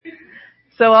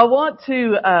So I want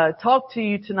to talk to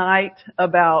you tonight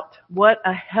about what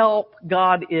a help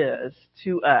God is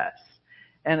to us.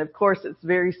 And of course, it's a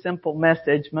very simple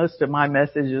message. Most of my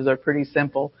messages are pretty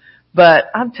simple.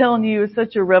 But I'm telling you, it's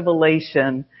such a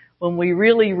revelation when we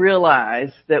really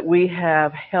realize that we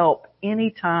have help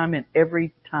anytime and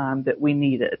every time that we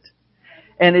need it.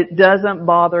 And it doesn't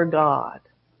bother God.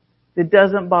 It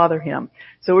doesn't bother Him.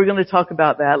 So we're going to talk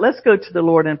about that. Let's go to the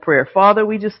Lord in prayer. Father,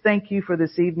 we just thank you for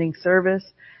this evening service,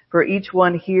 for each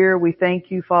one here. We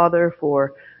thank you, Father,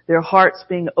 for their hearts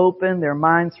being open, their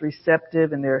minds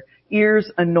receptive, and their ears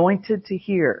anointed to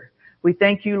hear. We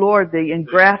thank you, Lord, the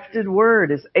engrafted word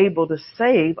is able to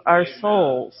save our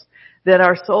souls, that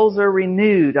our souls are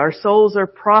renewed, our souls are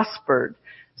prospered,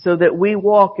 so that we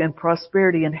walk in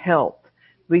prosperity and health.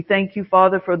 We thank you,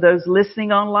 Father, for those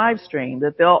listening on live stream,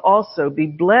 that they'll also be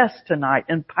blessed tonight,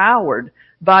 empowered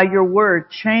by your word,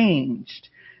 changed,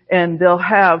 and they'll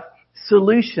have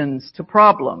solutions to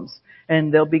problems,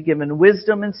 and they'll be given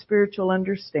wisdom and spiritual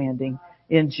understanding.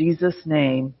 In Jesus'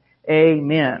 name,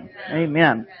 amen.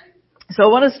 Amen. So I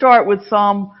want to start with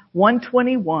Psalm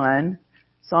 121,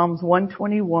 Psalms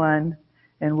 121,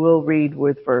 and we'll read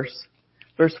with verse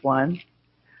 1.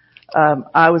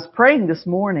 I was praying this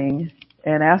morning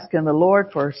and asking the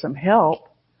Lord for some help.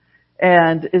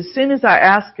 And as soon as I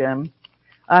asked Him,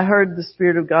 I heard the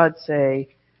Spirit of God say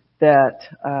that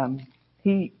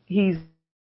He's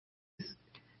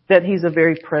a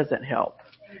very present help.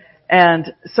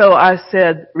 And so I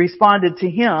responded to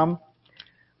Him,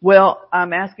 well,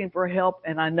 I'm asking for help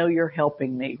and I know you're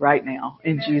helping me right now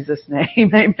in Jesus' name.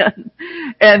 Amen.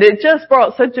 And it just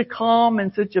brought such a calm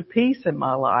and such a peace in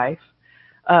my life,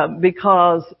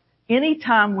 because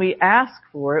anytime we ask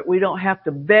for it, we don't have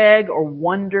to beg or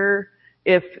wonder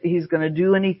if He's going to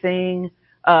do anything.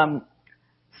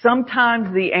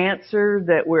 Sometimes the answer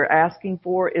that we're asking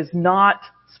for is not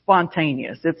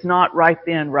spontaneous. It's not right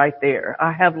then, right there.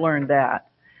 I have learned that.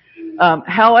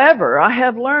 However, I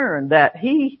have learned that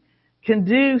He can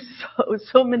do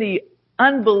so many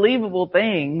unbelievable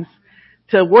things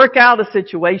to work out a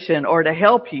situation or to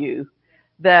help you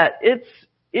that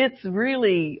it's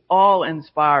really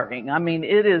awe-inspiring. I mean,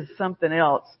 it is something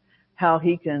else how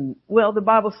He can, well, the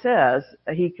Bible says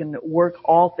He can work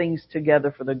all things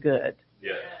together for the good.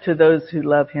 Yes. To those who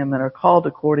love Him and are called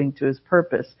according to His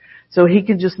purpose. So He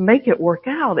can just make it work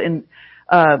out. And,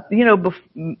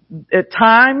 at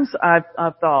times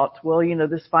I've thought, well,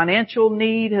 this financial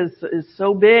need is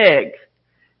so big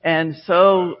and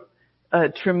so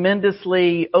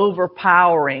tremendously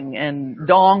overpowering and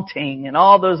daunting and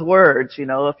all those words,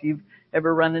 if you've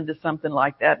ever run into something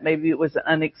like that. Maybe it was an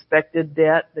unexpected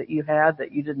debt that you had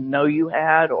that you didn't know you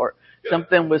had, or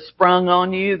something was sprung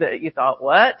on you that you thought,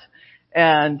 what?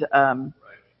 And I'm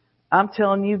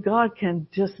telling you, God can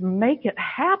just make it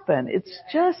happen. It's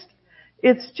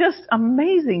just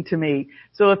amazing to me.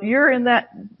 So if you're in that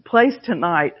place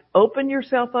tonight, open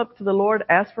yourself up to the Lord,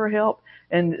 ask for help,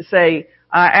 and say,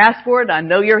 I asked for it, I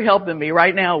know you're helping me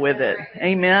right now with it.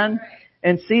 Amen?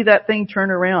 And see that thing turn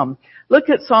around. Look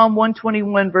at Psalm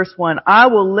 121 verse 1. I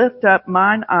will lift up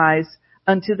mine eyes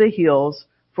unto the hills,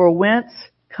 for whence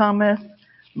cometh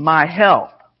my help?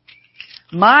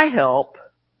 My help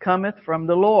cometh from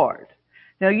the Lord.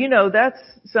 Now, that's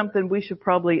something we should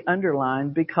probably underline,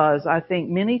 because I think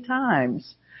many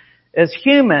times as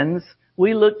humans,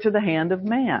 we look to the hand of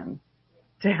man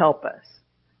to help us.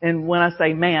 And when I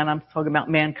say man, I'm talking about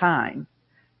mankind,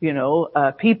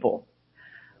 people.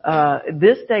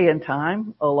 This day and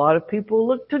time, a lot of people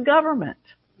look to government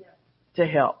to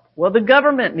help. Well, the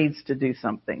government needs to do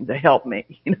something to help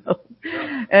me,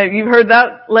 And you've heard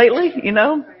that lately,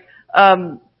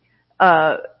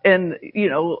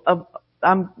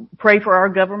 I'm pray for our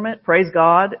government, praise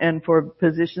God, and for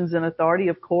positions in authority,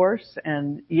 of course.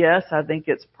 And yes, I think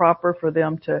it's proper for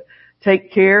them to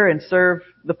take care and serve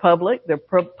the public. They're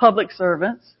public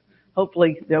servants.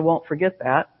 Hopefully they won't forget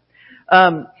that.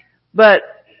 But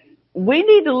we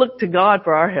need to look to God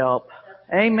for our help.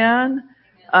 Amen.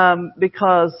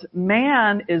 Because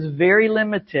man is very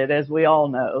limited, as we all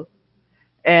know,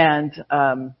 and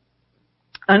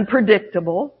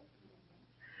unpredictable.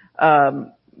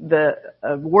 The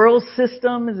world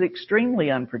system is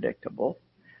extremely unpredictable,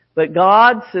 but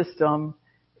God's system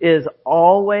is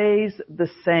always the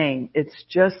same. It's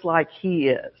just like He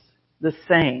is the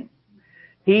same.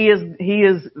 He is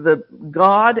the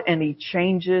God, and He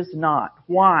changes not.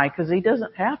 Why? Because He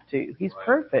doesn't have to. He's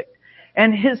perfect,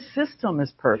 and His system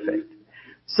is perfect.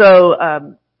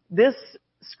 So this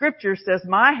scripture says,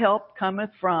 my help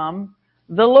cometh from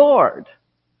the Lord.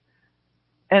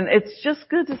 And it's just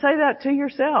good to say that to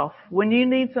yourself when you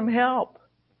need some help.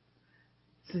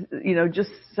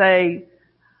 just say,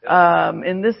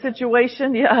 in this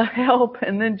situation, yeah, help.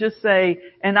 And then just say,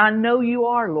 and I know you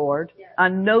are, Lord. I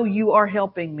know you are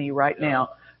helping me right now,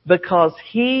 because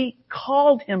he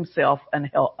called himself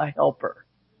a helper.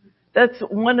 That's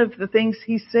one of the things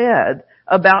he said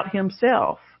about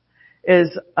himself,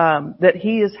 is that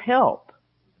he is help.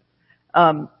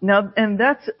 Now, and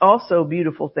that's also a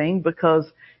beautiful thing,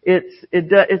 because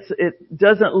it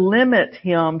doesn't limit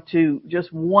him to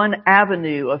just one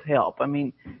avenue of help. I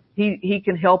mean, he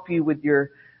can help you with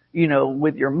your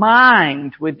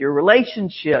mind, with your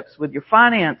relationships, with your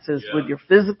finances, with your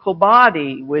physical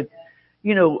body, with,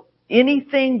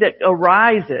 anything that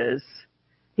arises.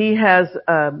 He has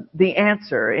the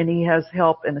answer, and he has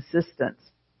help and assistance.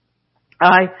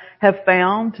 I have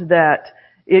found that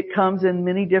it comes in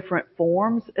many different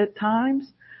forms at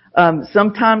times.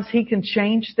 Sometimes he can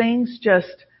change things,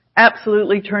 just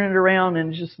absolutely turn it around, and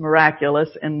it's just miraculous,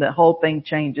 and the whole thing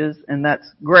changes, and that's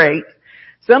great.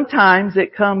 Sometimes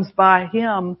it comes by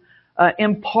him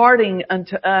imparting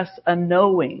unto us a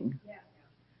knowing.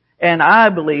 And I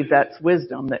believe that's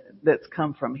wisdom that's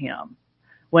come from him.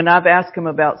 When I've asked him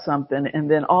about something, and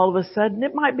then all of a sudden,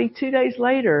 it might be 2 days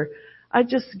later, I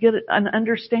just get an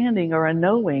understanding or a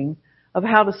knowing of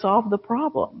how to solve the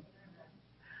problem,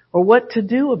 or what to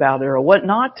do about it, or what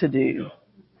not to do.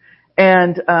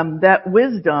 And that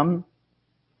wisdom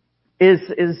is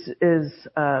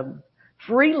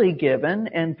freely given.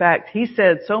 In fact, he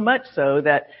said so much so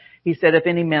that he said, if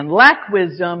any man lack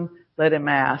wisdom, let him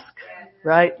ask.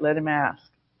 Right? Let him ask.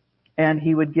 And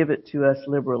he would give it to us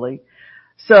liberally.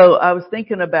 So I was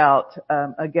thinking about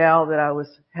a gal that I was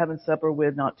having supper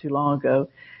with not too long ago,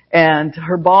 and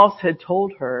her boss had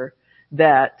told her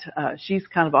that she's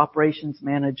kind of operations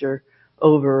manager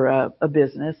over a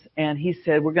business, and he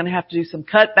said, we're going to have to do some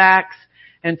cutbacks,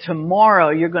 and tomorrow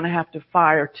you're going to have to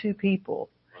fire 2 people.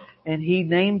 And he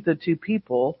named the 2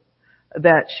 people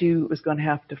that she was going to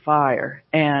have to fire.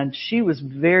 And she was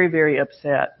very, very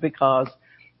upset, because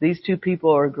these 2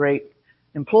 people are great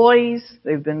employees.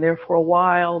 They've been there for a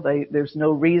while. There's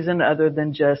no reason other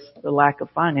than just the lack of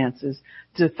finances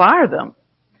to fire them.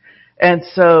 And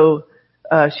so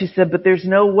she said, but there's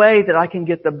no way that I can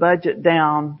get the budget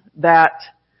down that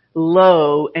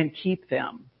low and keep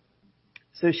them.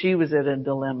 So she was at a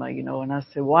dilemma, and I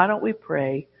said, why don't we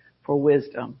pray for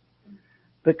wisdom?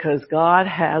 Because God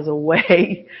has a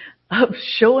way of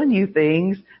showing you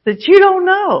things that you don't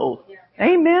know.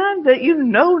 Amen? That you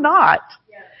know not.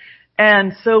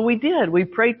 And so we did. We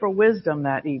prayed for wisdom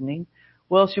that evening.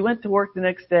 Well, she went to work the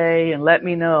next day and let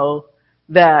me know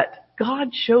that God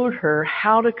showed her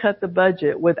how to cut the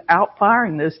budget without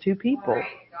firing those 2 people.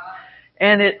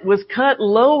 And it was cut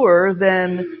lower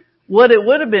than what it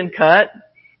would have been cut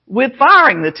with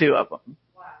firing the 2 of them.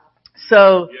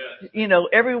 So,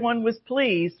 everyone was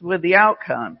pleased with the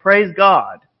outcome. Praise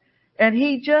God. And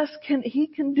he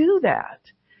can do that.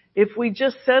 If we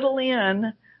just settle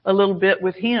in a little bit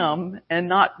with him and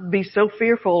not be so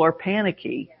fearful or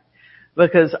panicky,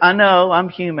 because I know I'm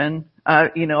human. I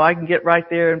can get right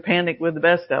there and panic with the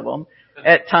best of them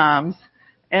at times.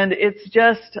 And it's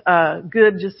just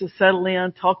good just to settle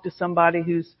in, talk to somebody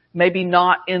who's maybe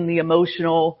not in the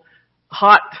emotional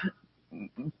hot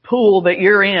pool that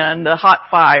you're in, the hot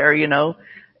fire,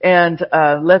 and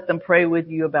let them pray with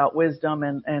you about wisdom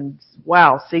and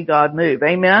see God move.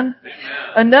 Amen?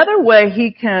 Another way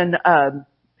he can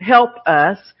help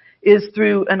us is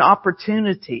through an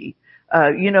opportunity.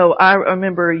 I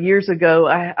remember years ago,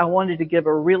 I wanted to give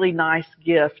a really nice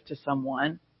gift to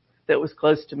someone that was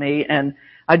close to me, and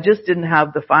I just didn't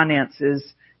have the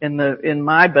finances in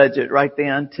my budget right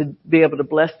then to be able to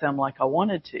bless them like I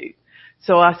wanted to.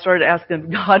 So I started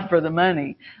asking God for the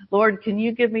money. Lord, can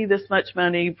you give me this much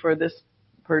money for this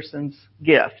person's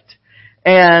gift?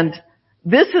 And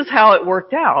this is how it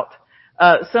worked out.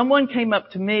 Someone came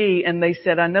up to me and they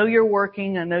said, I know you're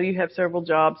working. I know you have several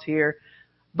jobs here,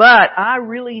 but I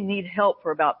really need help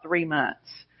for about 3 months.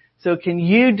 So can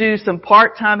you do some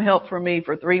part-time help for me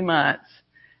for 3 months?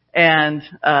 And,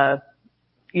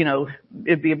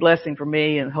 it'd be a blessing for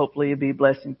me, and hopefully it'd be a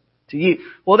blessing to you.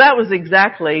 Well, that was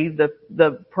exactly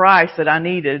the price that I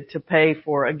needed to pay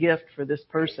for a gift for this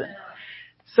person.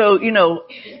 So,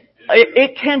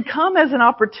 it can come as an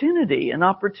opportunity. An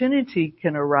opportunity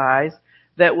can arise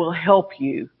that will help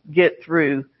you get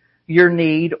through your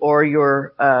need or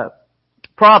your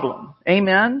problem.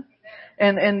 Amen?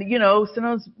 And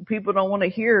sometimes people don't want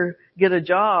to get a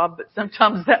job, but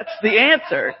sometimes that's the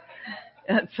answer.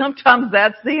 And sometimes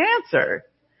that's the answer.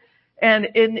 And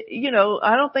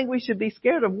I don't think we should be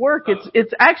scared of work.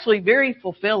 It's actually very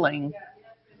fulfilling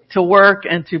to work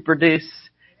and to produce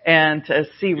and to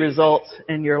see results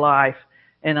in your life.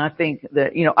 And I think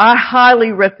that, I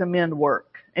highly recommend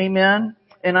work. Amen.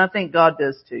 And I think God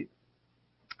does too.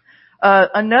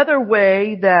 Another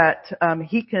way that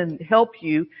He can help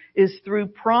you is through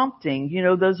prompting.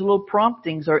 Those little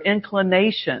promptings are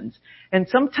inclinations. And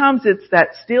sometimes it's that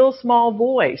still small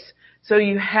voice. So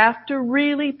you have to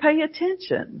really pay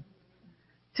attention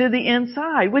to the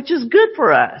inside, which is good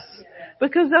for us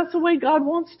because that's the way God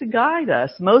wants to guide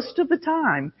us most of the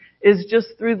time, is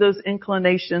just through those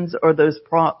inclinations or those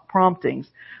promptings.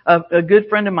 A good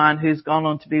friend of mine who's gone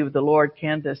on to be with the Lord,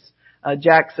 Candace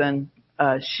Jackson,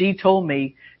 she told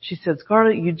me, she said,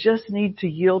 Scarlett, you just need to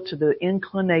yield to the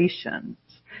inclinations.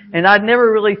 And I'd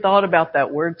never really thought about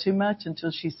that word too much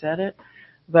until she said it.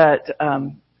 But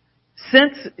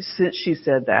since she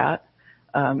said that,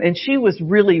 and she was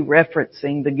really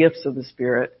referencing the gifts of the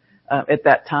Spirit at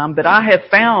that time, but I have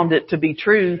found it to be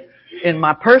true in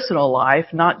my personal life,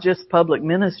 not just public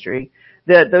ministry,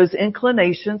 that those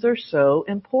inclinations are so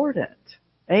important.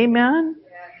 Amen?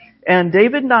 And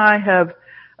David and I have,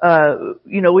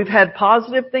 we've had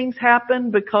positive things happen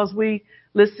because we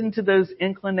listened to those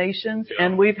inclinations,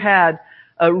 and we've had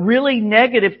really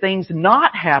negative things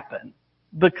not happen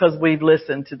because we've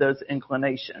listened to those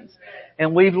inclinations.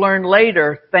 And we've learned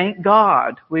later, thank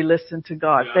God we listened to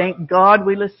God. Thank God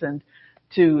we listened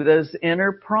to those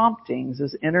inner promptings,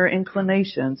 those inner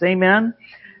inclinations. Amen?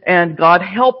 And God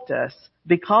helped us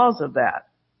because of that.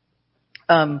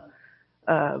 I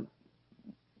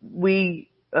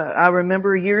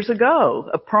remember years ago,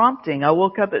 a prompting. I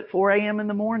woke up at 4 a.m. in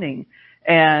the morning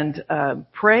and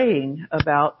praying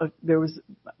about, there was,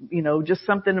 just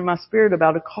something in my spirit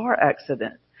about a car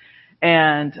accident.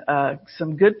 And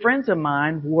some good friends of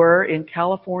mine were in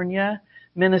California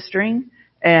ministering,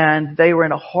 and they were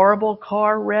in a horrible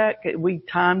car wreck. We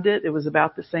timed it. It was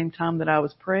about the same time that I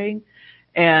was praying.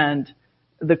 And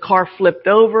the car flipped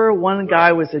over. One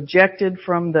guy was ejected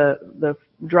from the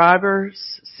driver's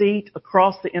seat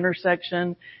across the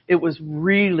intersection. It was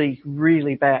really,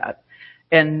 really bad.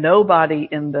 And nobody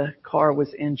in the car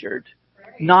was injured.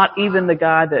 Not even the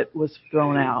guy that was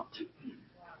thrown out.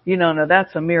 Now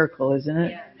that's a miracle, isn't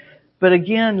it? But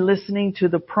again, listening to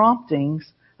the promptings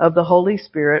of the Holy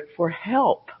Spirit for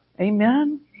help.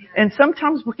 Amen? And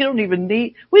sometimes we don't even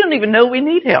know we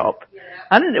need help.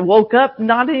 I woke up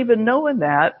not even knowing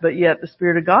that, but yet the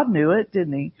Spirit of God knew it,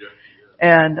 didn't He?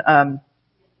 And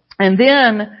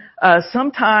then,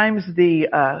 sometimes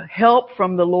the, help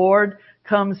from the Lord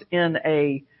comes in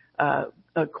a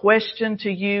question to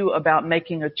you about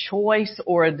making a choice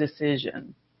or a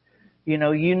decision.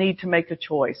 You need to make a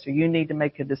choice or you need to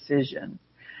make a decision.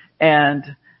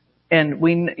 And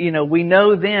we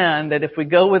know then that if we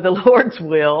go with the Lord's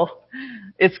will,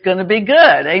 it's going to be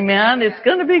good. Amen. It's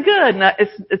going to be good. Now,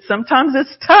 sometimes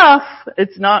it's tough.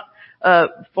 It's not,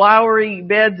 flowery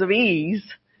beds of ease,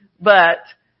 but,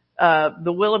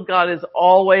 the will of God is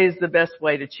always the best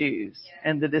way to choose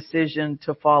and the decision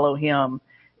to follow Him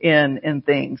in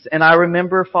things. And I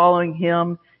remember following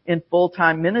Him in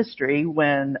full-time ministry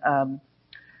when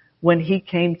He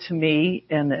came to me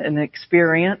in an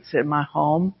experience at my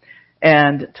home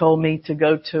and told me to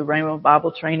go to Rhema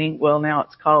Bible training. Well, now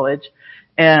it's college.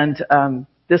 And,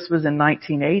 this was in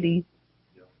 1980.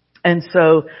 And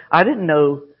so I didn't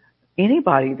know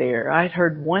anybody there. I'd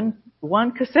heard one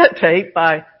cassette tape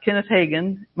by Kenneth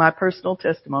Hagin, my personal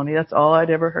testimony. That's all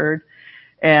I'd ever heard.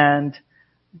 And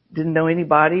didn't know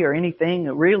anybody or anything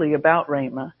really about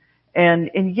Rhema.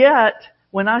 And yet,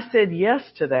 when I said yes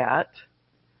to that,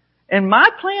 and my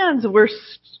plans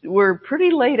were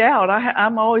pretty laid out.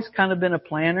 I'm always kind of been a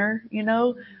planner,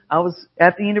 I was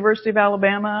at the University of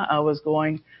Alabama. I was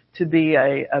going to be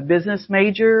a business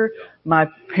major. My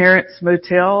parents'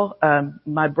 motel,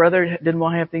 my brother didn't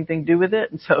want to have anything to do with it.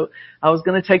 And so I was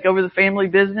going to take over the family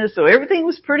business. So everything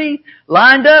was pretty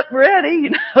lined up, ready,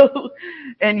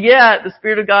 and yet the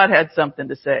Spirit of God had something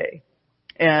to say.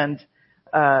 And,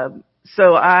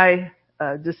 so I,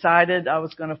 decided I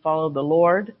was going to follow the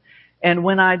Lord. And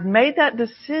when I'd made that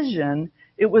decision,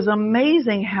 it was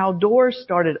amazing how doors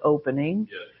started opening.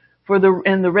 Yes.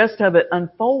 And the rest of it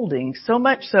unfolding, so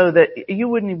much so that you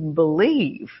wouldn't even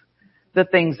believe the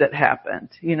things that happened,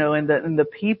 and the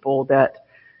people that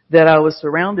I was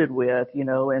surrounded with,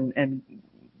 and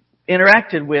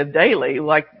interacted with daily,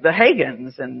 like the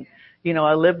Hagins. And,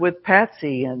 I lived with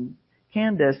Patsy and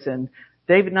Candace, and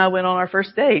David and I went on our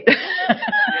first date.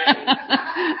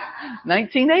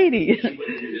 1980.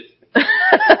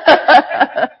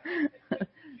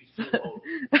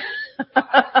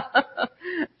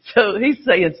 So he's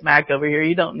saying smack over here.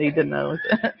 You don't need to know.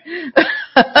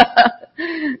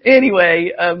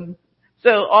 Anyway,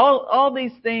 So all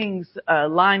these things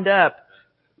lined up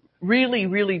really,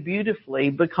 really beautifully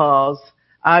because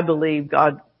I believe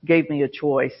God gave me a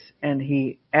choice and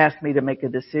He asked me to make a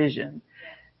decision.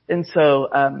 And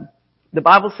so the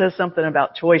Bible says something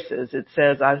about choices. It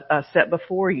says, I set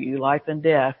before you life and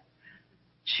death.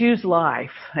 Choose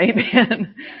life.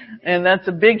 Amen. And that's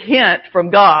a big hint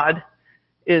from God,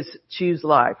 is choose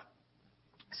life.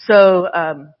 So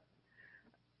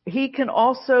He can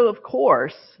also, of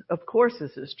course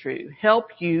this is true, help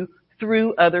you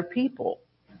through other people.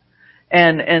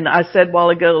 And I said a while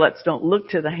ago, let's don't look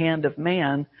to the hand of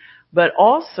man. But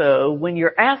also, when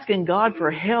you're asking God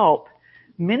for help,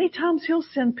 many times He'll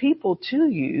send people to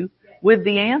you with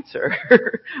the answer.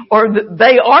 Or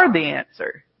they are the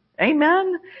answer.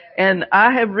 Amen? And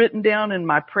I have written down in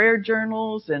my prayer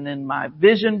journals and in my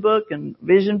vision book and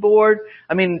vision board.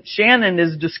 I mean, Shannon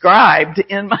is described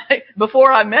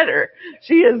before I met her.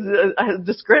 She is a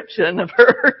description of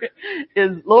her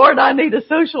is, Lord, I need a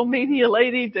social media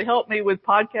lady to help me with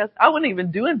podcasts. I wasn't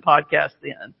even doing podcasts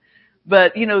then.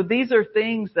 But, these are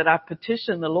things that I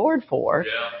petitioned the Lord for.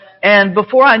 Yeah. And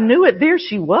before I knew it, there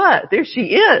she was. There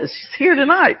she is. She's here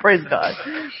tonight. Praise God.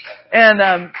 And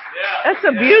that's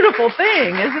a beautiful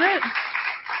thing, isn't it?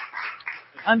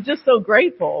 I'm just so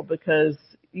grateful because,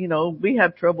 we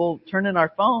have trouble turning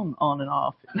our phone on and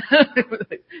off.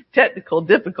 Technical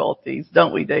difficulties,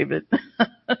 don't we, David?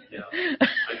 Yeah.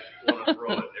 I want to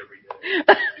throw it every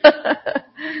day.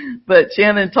 But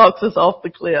Shannon talks us off the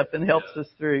cliff and helps us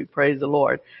through. Praise the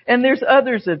Lord. And there's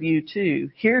others of you too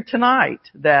here tonight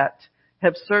that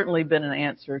have certainly been an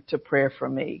answer to prayer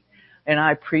from me. And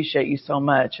I appreciate you so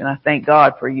much. And I thank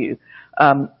God for you.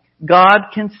 God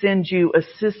can send you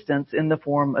assistance in the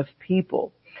form of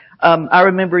people. I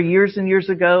remember years and years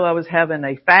ago, I was having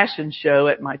a fashion show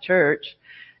at my church,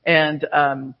 and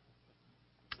I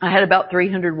had about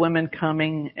 300 women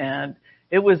coming, and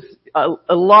it was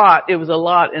a lot. It was a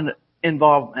lot in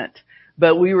involvement,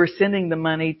 but we were sending the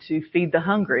money to Feed the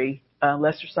Hungry,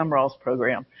 Lester Sumrall's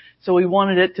program. So we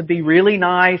wanted it to be really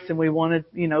nice, and we wanted,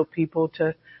 people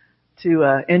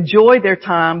to enjoy their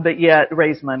time, but yet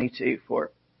raise money too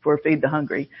for Feed the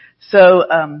Hungry. So,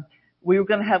 we were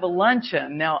going to have a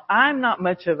luncheon. Now, I'm not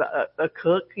much of a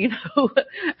cook,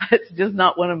 It's just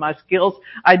not one of my skills.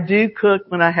 I do cook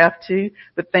when I have to,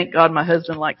 but thank God my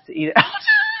husband likes to eat out.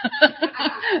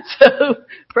 So,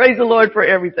 praise the Lord for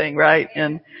everything, right?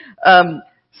 And,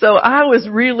 so I was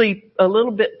really a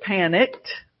little bit panicked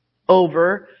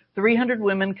over 300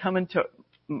 women coming to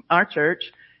our church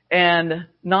and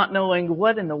not knowing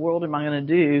what in the world am I going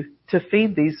to do to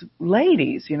feed these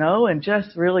ladies, and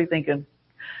just really thinking,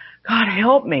 God,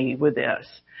 help me with this.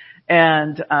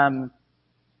 And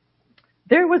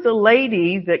there was a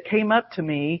lady that came up to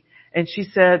me and she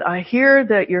said, I hear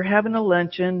that you're having a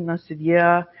luncheon. And I said,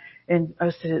 yeah. And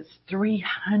I said, it's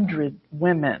 300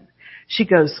 women. She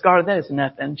goes, Scarlett, that is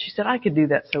nothing. She said, I could do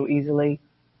that so easily.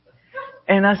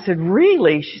 And I said,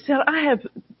 really? She said, I have,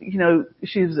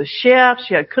 she was a chef.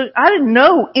 She had cooked. I didn't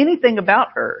know anything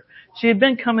about her. She had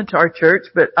been coming to our church,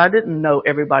 but I didn't know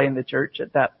everybody in the church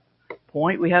at that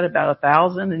point. We had about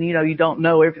 1,000, and you don't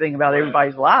know everything about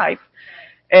everybody's life.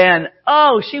 And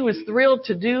she was thrilled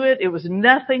to do it. It was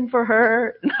nothing for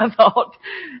her. And I thought,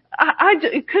 I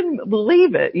couldn't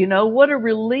believe it. What a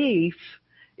relief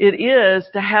it is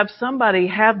to have somebody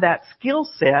have that skill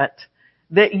set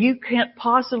that you can't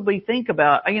possibly think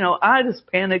about. I just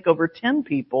panic over 10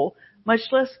 people, much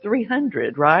less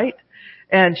 300, right?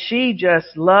 And she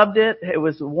just loved it. It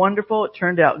was wonderful. It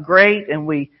turned out great. And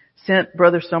we sent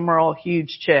Brother Summerall a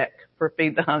huge check for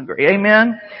Feed the Hungry.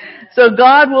 Amen. So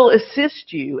God will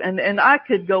assist you. And I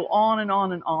could go on and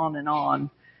on and on and on.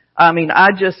 I mean, I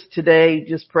today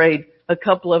prayed a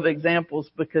couple of examples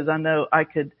because I know I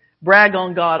could brag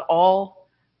on God all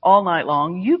night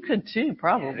long. You could too,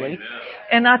 probably.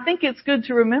 And I think it's good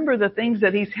to remember the things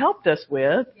that He's helped us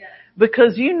with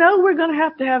because we're going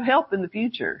to have help in the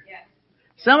future.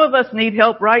 Some of us need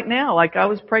help right now, like I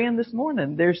was praying this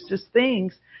morning. There's just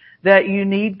things that you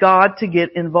need God to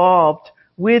get involved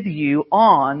with you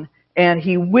on, and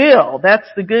He will. That's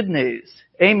the good news.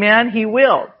 Amen. He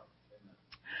will.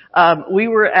 We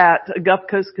were at a Gulf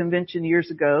Coast convention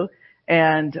years ago,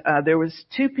 and there was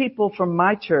 2 people from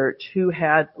my church who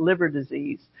had liver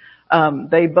disease.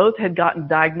 They both had gotten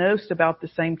diagnosed about the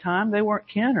same time. They weren't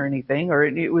kin or anything, or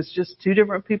it was just 2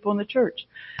 different people in the church,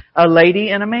 a lady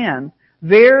and a man.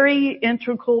 Very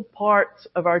integral parts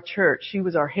of our church. She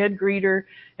was our head greeter,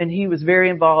 and he was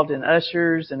very involved in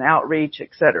ushers and outreach,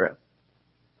 etc.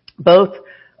 Both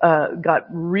got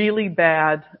really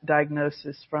bad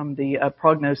prognosis from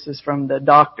the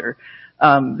doctor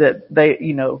that they,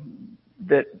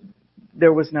 that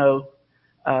there was no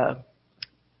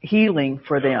healing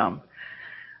for them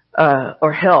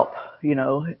or help. You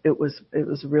know, it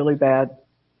was really bad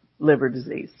liver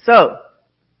disease. So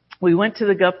we went to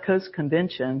the Gulf Coast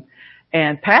Convention,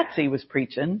 and Patsy was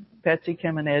preaching. Patsy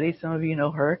Caminetti, some of you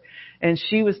know her, and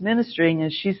she was ministering,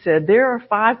 and she said, there are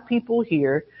 5 people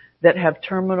here that have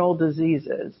terminal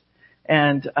diseases,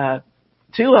 and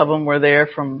 2 of them were there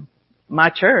from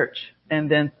my church, and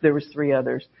then there was 3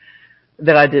 others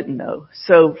that I didn't know.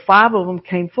 So 5 of them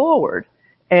came forward,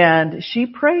 and she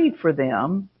prayed for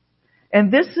them. And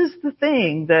this is the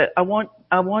thing that I want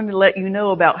to let you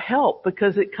know about help,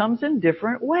 because it comes in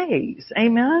different ways.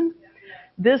 Amen?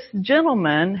 This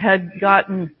gentleman had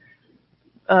gotten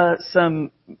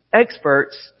some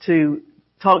experts to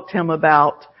talk to him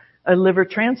about a liver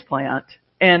transplant.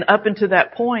 And up until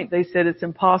that point, they said it's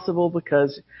impossible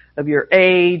because of your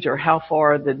age or how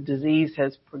far the disease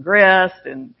has progressed.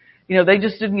 And, you know, they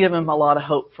just didn't give him a lot of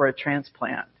hope for a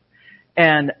transplant.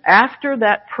 And after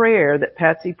that prayer that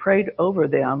Patsy prayed over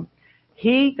them,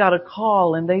 he got a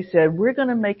call and they said, we're going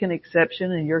to make an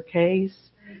exception in your case,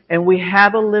 and we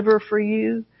have a liver for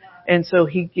you. And so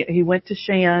he went to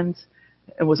Shands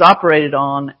and was operated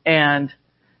on and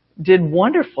did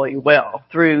wonderfully well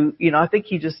through, you know, I think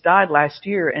he just died last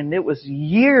year, and it was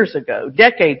years ago,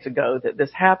 decades ago, that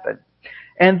this happened.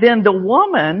 And then the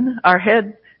woman, our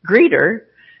head greeter,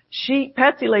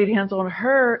 Patsy laid hands on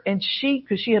her, and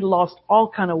because she had lost all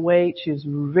kind of weight, she was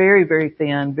very, very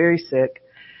thin, very sick,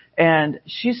 and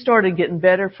she started getting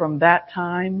better from that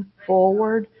time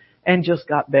forward and just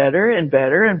got better and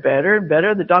better and better and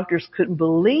better. The doctors couldn't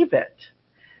believe it,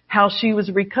 how she was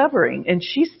recovering, and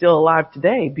she's still alive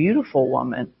today. Beautiful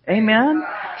woman. Amen.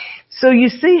 So you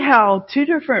see how 2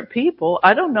 different people,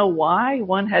 I don't know why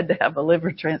one had to have a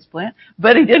liver transplant,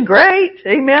 but he did great.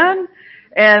 Amen.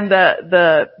 And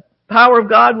the power of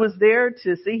God was there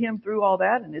to see him through all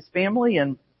that and his family.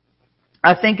 And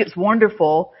I think it's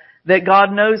wonderful that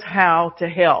God knows how to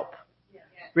help,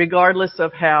 regardless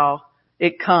of how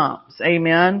it comes.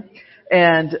 Amen.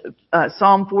 And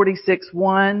Psalm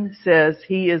 46:1 says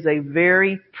he is a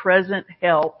very present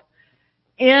help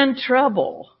in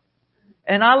trouble.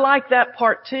 And I like that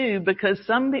part too, because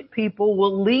some people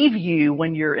will leave you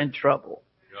when you're in trouble.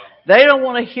 They don't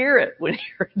want to hear it when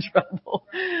you're in trouble.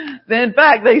 In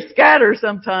fact, they scatter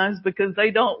sometimes because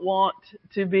they don't want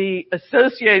to be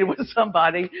associated with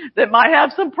somebody that might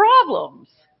have some problems.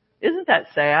 Isn't that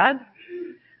sad?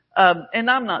 And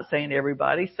I'm not saying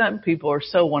everybody. Some people are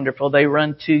so wonderful, they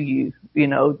run to you, you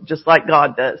know, just like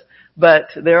God does. But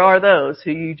there are those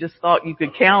who you just thought you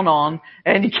could count on,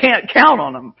 and you can't count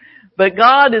on them. But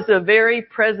God is a very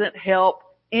present help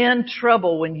in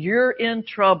trouble, when you're in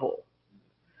trouble.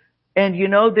 And you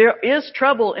know, there is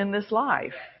trouble in this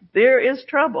life. There is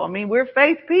trouble. I mean, we're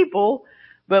faith people,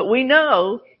 but we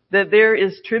know that there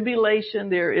is tribulation,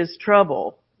 there is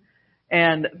trouble.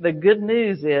 And the good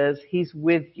news is he's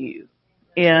with you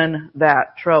in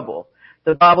that trouble.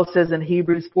 The Bible says in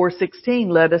Hebrews 4:16,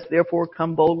 let us therefore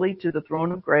come boldly to the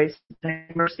throne of grace, to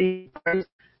obtain mercy,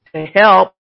 to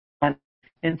help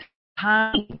in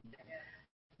time.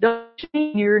 Don't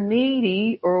when you're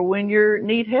needy or when you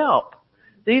need help.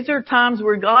 These are times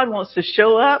where God wants to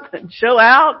show up and show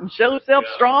out and show himself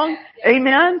strong.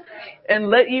 Amen. And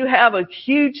let you have a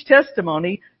huge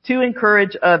testimony to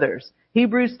encourage others.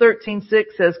 Hebrews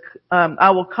 13:6 says,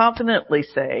 I will confidently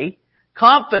say,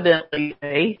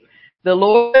 the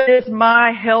Lord is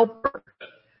my helper.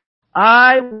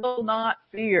 I will not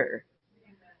fear.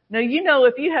 Now, you know,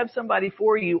 if you have somebody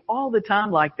for you all the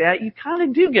time like that, you kind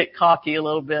of do get cocky a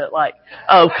little bit, like,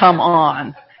 oh, come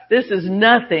on. This is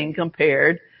nothing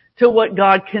compared to what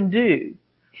God can do.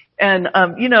 And,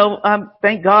 you know,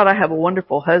 thank God I have a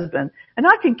wonderful husband, and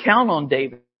I can count on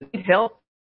David. He helps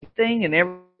everything and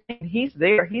everything. He's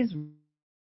there.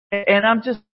 And I'm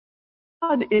just,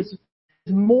 God is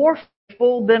more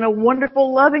faithful than a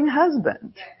wonderful, loving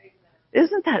husband.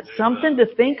 Isn't that something to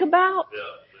think about?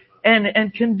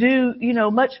 And can do, you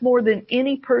know, much more than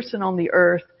any person on the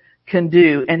earth can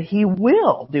do, and he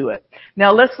will do it.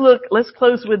 Now let's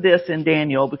close with this in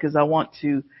Daniel, because I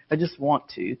just want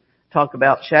to talk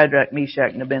about Shadrach,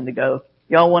 Meshach, and Abednego.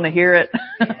 Y'all want to hear it?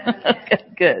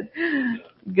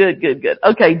 Good.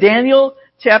 Okay, Daniel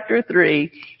chapter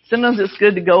 3. Sometimes it's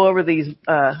good to go over these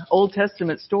Old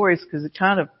Testament stories, because it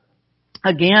kind of,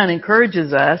 again,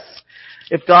 encourages us.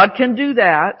 If God can do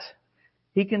that,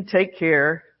 he can take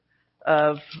care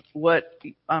of what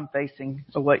I'm facing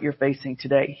or what you're facing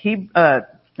today.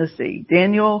 Let's see,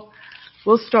 Daniel,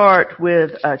 we'll start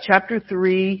with chapter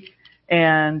 3,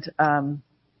 and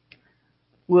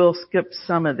we'll skip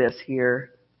some of this here.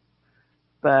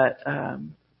 But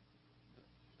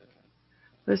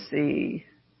let's see.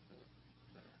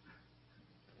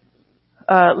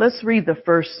 Let's read the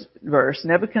first verse.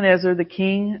 Nebuchadnezzar the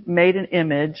king made an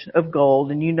image of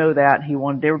gold, and you know that. He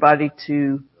wanted everybody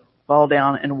to fall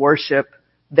down and worship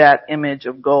that image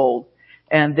of gold.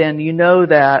 And then you know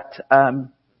that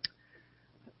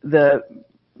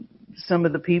some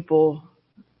of the people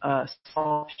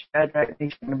saw Shadrach,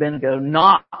 Meshach, and Abednego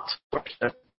not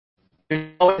worship.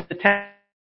 The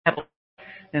temple,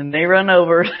 and they run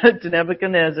over to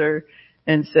Nebuchadnezzar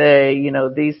and say, you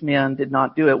know, these men did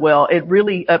not do it. Well, it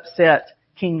really upset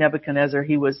King Nebuchadnezzar.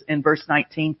 He was, in verse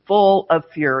 19, full of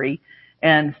fury,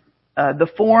 and the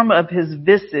form of his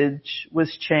visage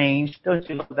was changed. Don't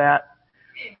you love that?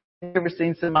 Have you ever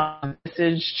seen somebody's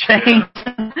visage change?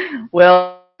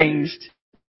 Well, changed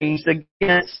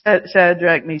against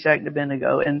Shadrach, Meshach, and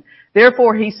Abednego. And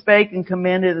therefore he spake and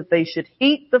commanded that they should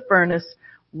heat the furnace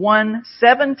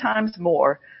 7 times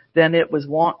more than it was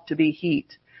wont to be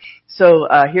heat. So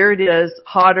here it is,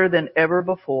 hotter than ever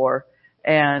before.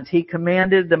 And he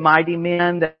commanded the mighty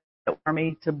men, the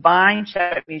army, to bind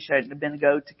Shadrach, Meshach, and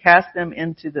Abednego, to cast them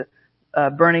into the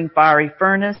burning fiery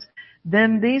furnace.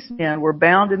 Then these men were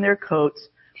bound in their coats,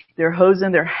 their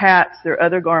hosen, their hats, their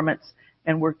other garments,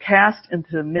 and were cast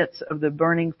into the midst of the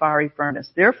burning fiery furnace.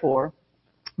 Therefore,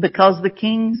 because the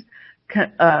king's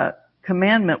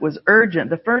commandment was urgent,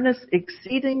 the furnace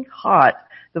exceeding hot,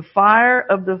 the fire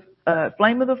of the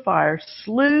flame of the fire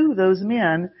slew those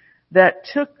men that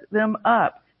took them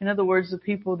up. In other words, the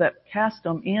people that cast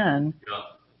them in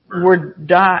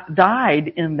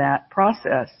died in that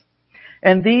process.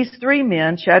 And these 3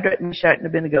 men, Shadrach, Meshach, and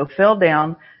Abednego, fell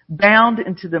down, bound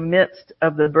into the midst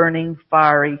of the burning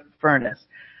fiery furnace.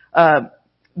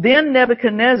 Then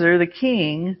Nebuchadnezzar the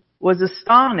king was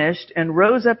astonished and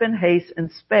rose up in haste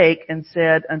and spake and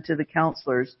said unto the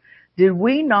counselors, Did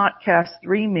we not cast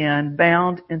 3 men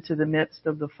bound into the midst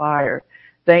of the fire?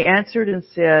 They answered and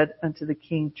said unto the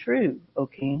king, True, O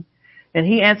king. And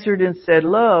he answered and said,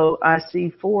 Lo, I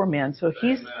see 4 men. So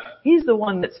he's the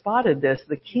one that spotted this,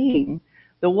 the king,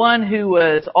 the one who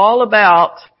was all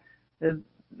about, you're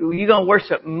going to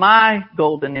worship my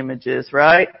golden images,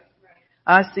 right?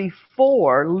 I see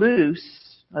 4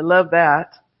 loose. I love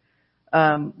that.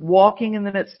 Walking in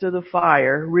the midst of the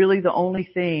fire. Really the only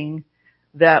thing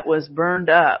that was burned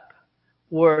up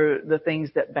were the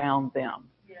things that bound them.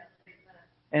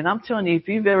 And I'm telling you, if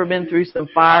you've ever been through some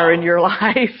fire in your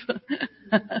life,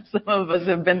 some of us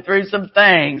have been through some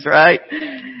things, right?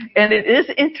 And it is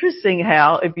interesting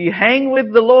how if you hang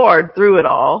with the Lord through it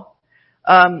all,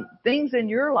 things in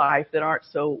your life that aren't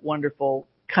so wonderful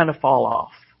kind of fall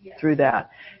off through that.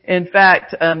 In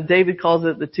fact, David calls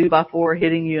it the 2x4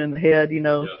 hitting you in the head, you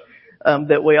know,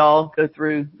 that we all go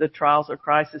through the trials or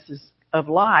crises of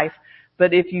life.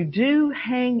 But if you do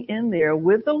hang in there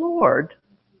with the Lord,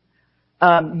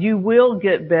 you will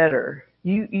get better.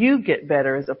 You get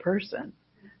better as a person.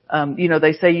 You know,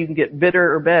 they say you can get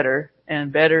bitter or better,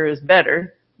 and better is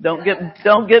better. Don't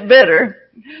get bitter.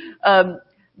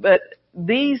 But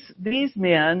these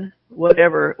men,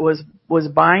 whatever was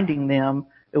binding them,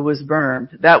 it was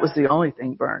burned. That was the only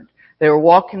thing burned. They were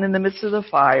walking in the midst of the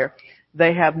fire.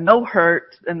 They have no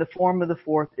hurt, and the form of the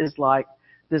 4th is like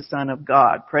the Son of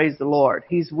God. Praise the Lord.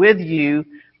 He's with you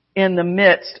in the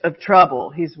midst of trouble.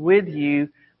 He's with you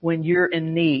when you're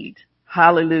in need.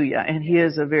 Hallelujah. And he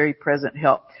is a very present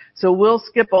help. So we'll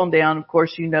skip on down. Of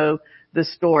course, you know the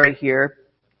story here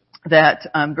that,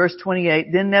 verse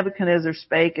 28, Then Nebuchadnezzar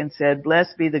spake and said,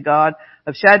 Blessed be the God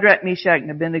of Shadrach, Meshach,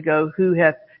 and Abednego, who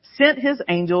hath sent his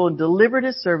angel and delivered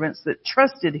his servants that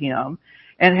trusted him,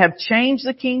 and have changed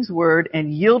the king's word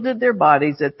and yielded their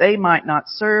bodies that they might not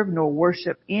serve nor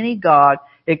worship any god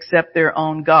except their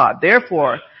own God.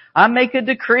 Therefore, I make a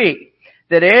decree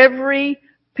that every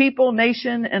people,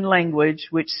 nation, and language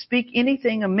which speak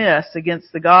anything amiss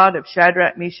against the God of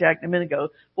Shadrach, Meshach, and Abednego,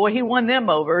 boy, he won them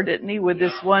over, didn't he, with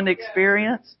this one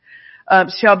experience,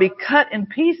 shall be cut in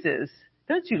pieces.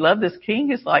 Don't you love this king?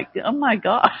 He's like, oh my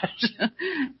gosh.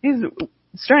 He's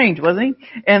strange, wasn't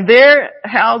he? And their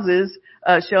houses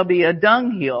shall be a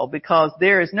dunghill, because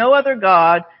there is no other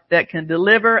God that can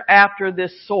deliver after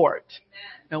this sort.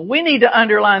 Now we need to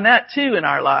underline that too in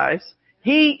our lives.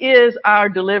 He is our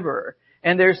deliverer.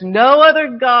 And there's no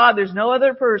other God, there's no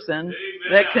other person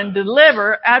that can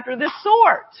deliver after this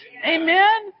sort.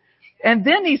 Amen. And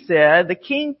then he said, the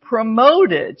king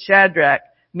promoted Shadrach,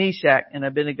 Meshach, and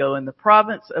Abednego in the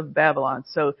province of Babylon.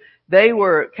 So they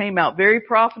came out very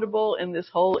profitable in this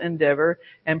whole endeavor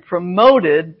and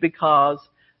promoted because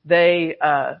they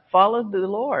followed the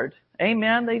Lord.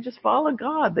 Amen. They just followed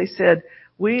God. They said,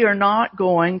 we are not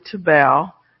going to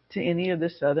bow to any of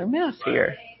this other mess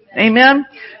here. Amen?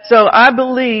 So I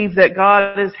believe that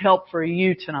God is help for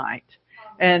you tonight.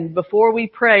 And before we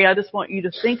pray, I just want you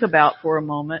to think about for a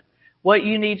moment what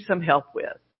you need some help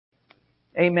with.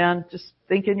 Amen? Just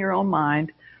think in your own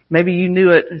mind. Maybe you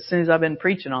knew it as soon as I've been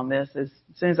preaching on this, as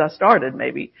soon as I started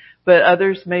maybe. But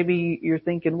others, maybe you're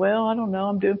thinking, well, I don't know,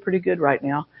 I'm doing pretty good right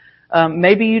now.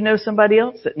 Maybe you know somebody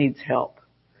else that needs help.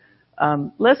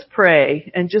 Let's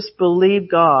pray and just believe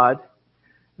God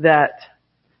that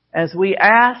as we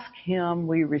ask Him,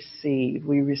 we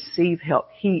receive help.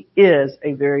 He is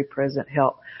a very present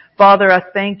help. Father, I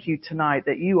thank you tonight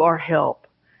that you are help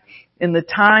in the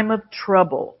time of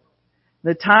trouble,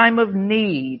 the time of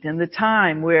need, and the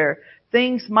time where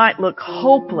things might look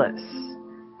hopeless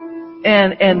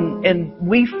and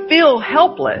we feel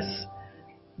helpless.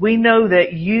 We know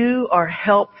that you are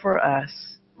help for us.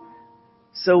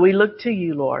 So we look to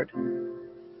you, Lord.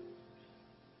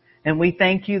 And we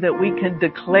thank you that we can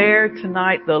declare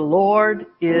tonight, the Lord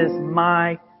is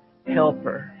my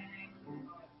helper.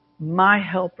 My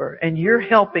helper. And you're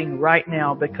helping right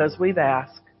now because we've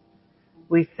asked.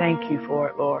 We thank you for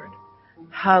it, Lord.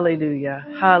 Hallelujah.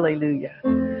 Hallelujah.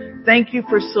 Thank you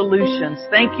for solutions.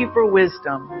 Thank you for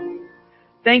wisdom.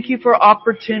 Thank you for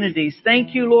opportunities.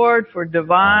 Thank you, Lord, for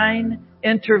divine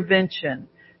intervention.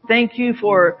 Thank you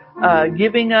for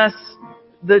giving us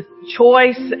the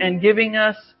choice and giving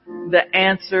us the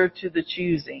answer to the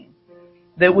choosing,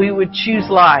 that we would choose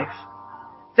life.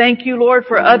 Thank you, Lord,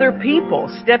 for other people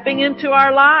stepping into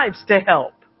our lives to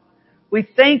help. We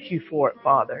thank you for it,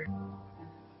 Father.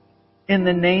 In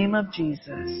the name of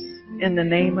Jesus. In the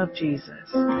name of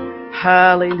Jesus.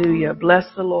 Hallelujah. Bless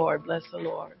the Lord. Bless the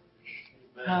Lord.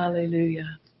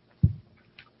 Hallelujah.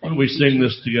 Why don't we sing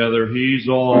this together? He's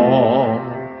all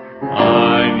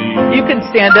I need. You can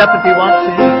stand up if you want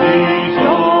to. He's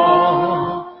all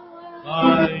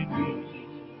I need.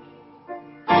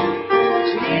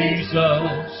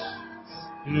 Jesus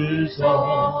is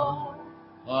all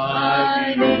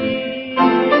I need.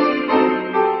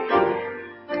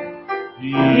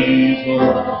 He's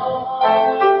all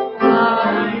I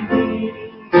need.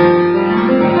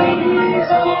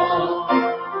 He's all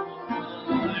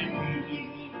I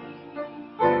need.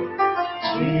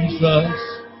 Jesus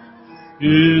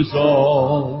is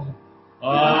all I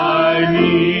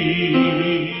need.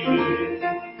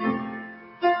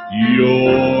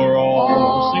 You're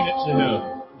all. Sing it to Him.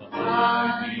 I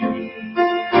need.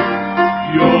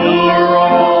 You're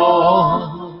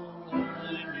all I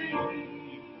need.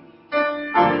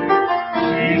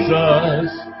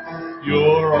 Jesus,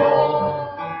 you're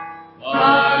all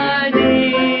I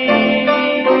need.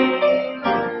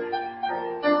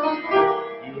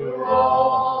 You're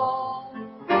all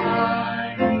I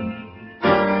need.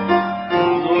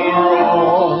 You're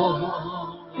all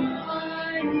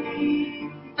I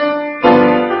need.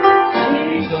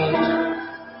 Jesus,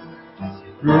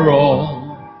 you're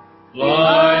all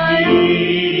I need.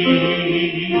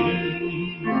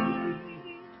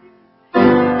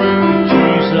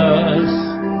 Jesus,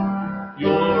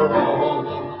 you're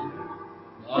all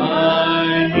I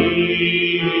need.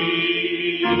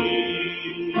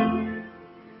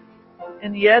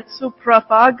 And yet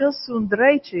suprafaga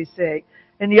sundrece se.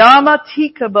 And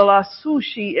yamatika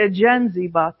balasushi egenzi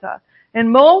bata.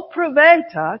 And mo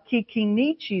preveta ki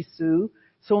kinichi su.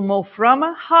 So mo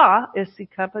frama ha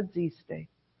esikapadziste.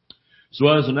 So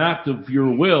as an act of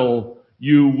your will,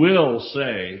 you will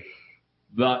say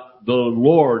that the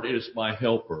Lord is my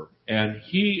helper, and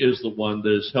He is the one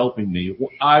that is helping me.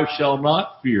 I shall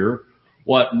not fear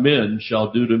what men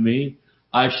shall do to me.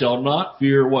 I shall not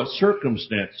fear what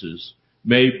circumstances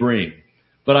may bring.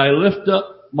 But I lift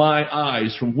up my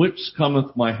eyes from whence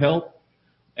cometh my help,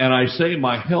 and I say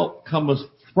my help cometh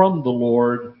from the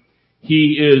Lord.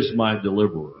 He is my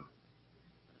deliverer.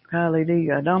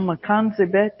 Hallelujah. Dama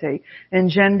kanzibete. And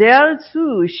jandel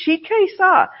su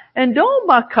shikesa. And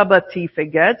doma kabati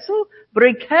fegetsu.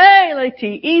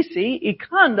 Brekeleti isi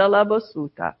ikanda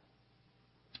labasuta.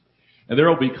 And there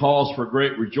will be calls for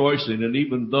great rejoicing. And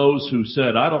even those who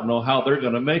said, I don't know how they're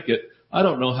going to make it. I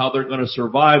don't know how they're going to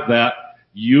survive that.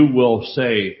 You will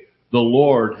say, the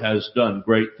Lord has done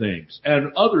great things.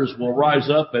 And others will rise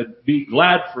up and be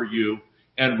glad for you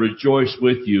and rejoice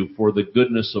with you for the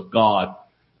goodness of God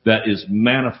that is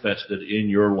manifested in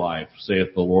your life,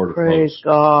 saith the Lord of hosts. Praise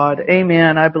God.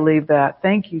 Amen. I believe that.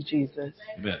 Thank you, Jesus.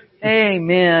 Amen.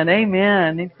 Amen.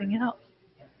 Amen. Anything else?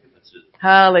 That's it.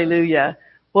 Hallelujah.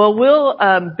 Well, we'll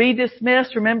be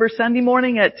dismissed. Remember, Sunday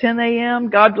morning at 10 a.m.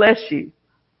 God bless you.